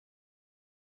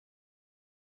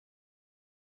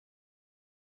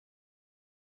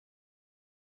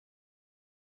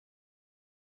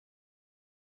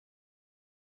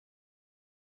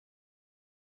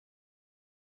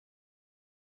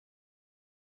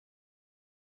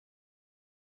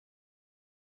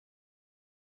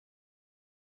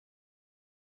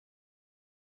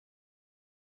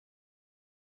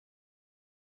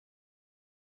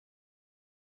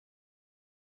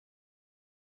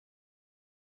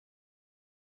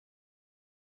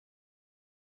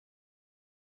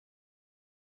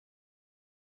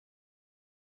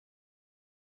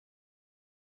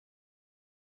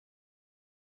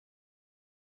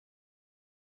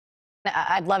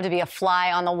I'd love to be a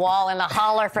fly on the wall in the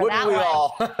holler for Wouldn't that we one.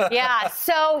 all? Yeah,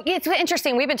 so it's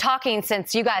interesting. We've been talking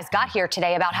since you guys got here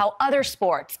today about how other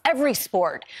sports, every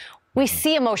sport, we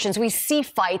see emotions, we see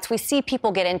fights, we see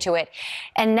people get into it.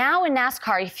 And now in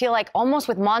NASCAR, you feel like almost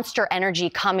with Monster Energy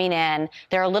coming in,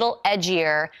 they're a little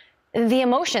edgier. The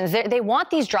emotions, they want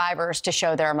these drivers to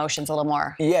show their emotions a little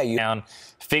more. Yeah, you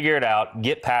figure it out,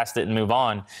 get past it, and move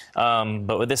on.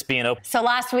 But with this being open. So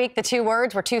last week, the 2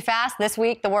 words were too fast. This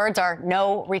week, the words are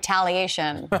no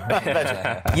retaliation.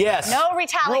 Yes. No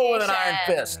retaliation. Rule with an iron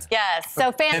fist. Yes.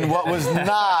 So fans. And what was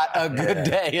not a good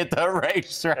day at the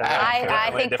racetrack.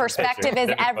 I think perspective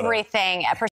is everything.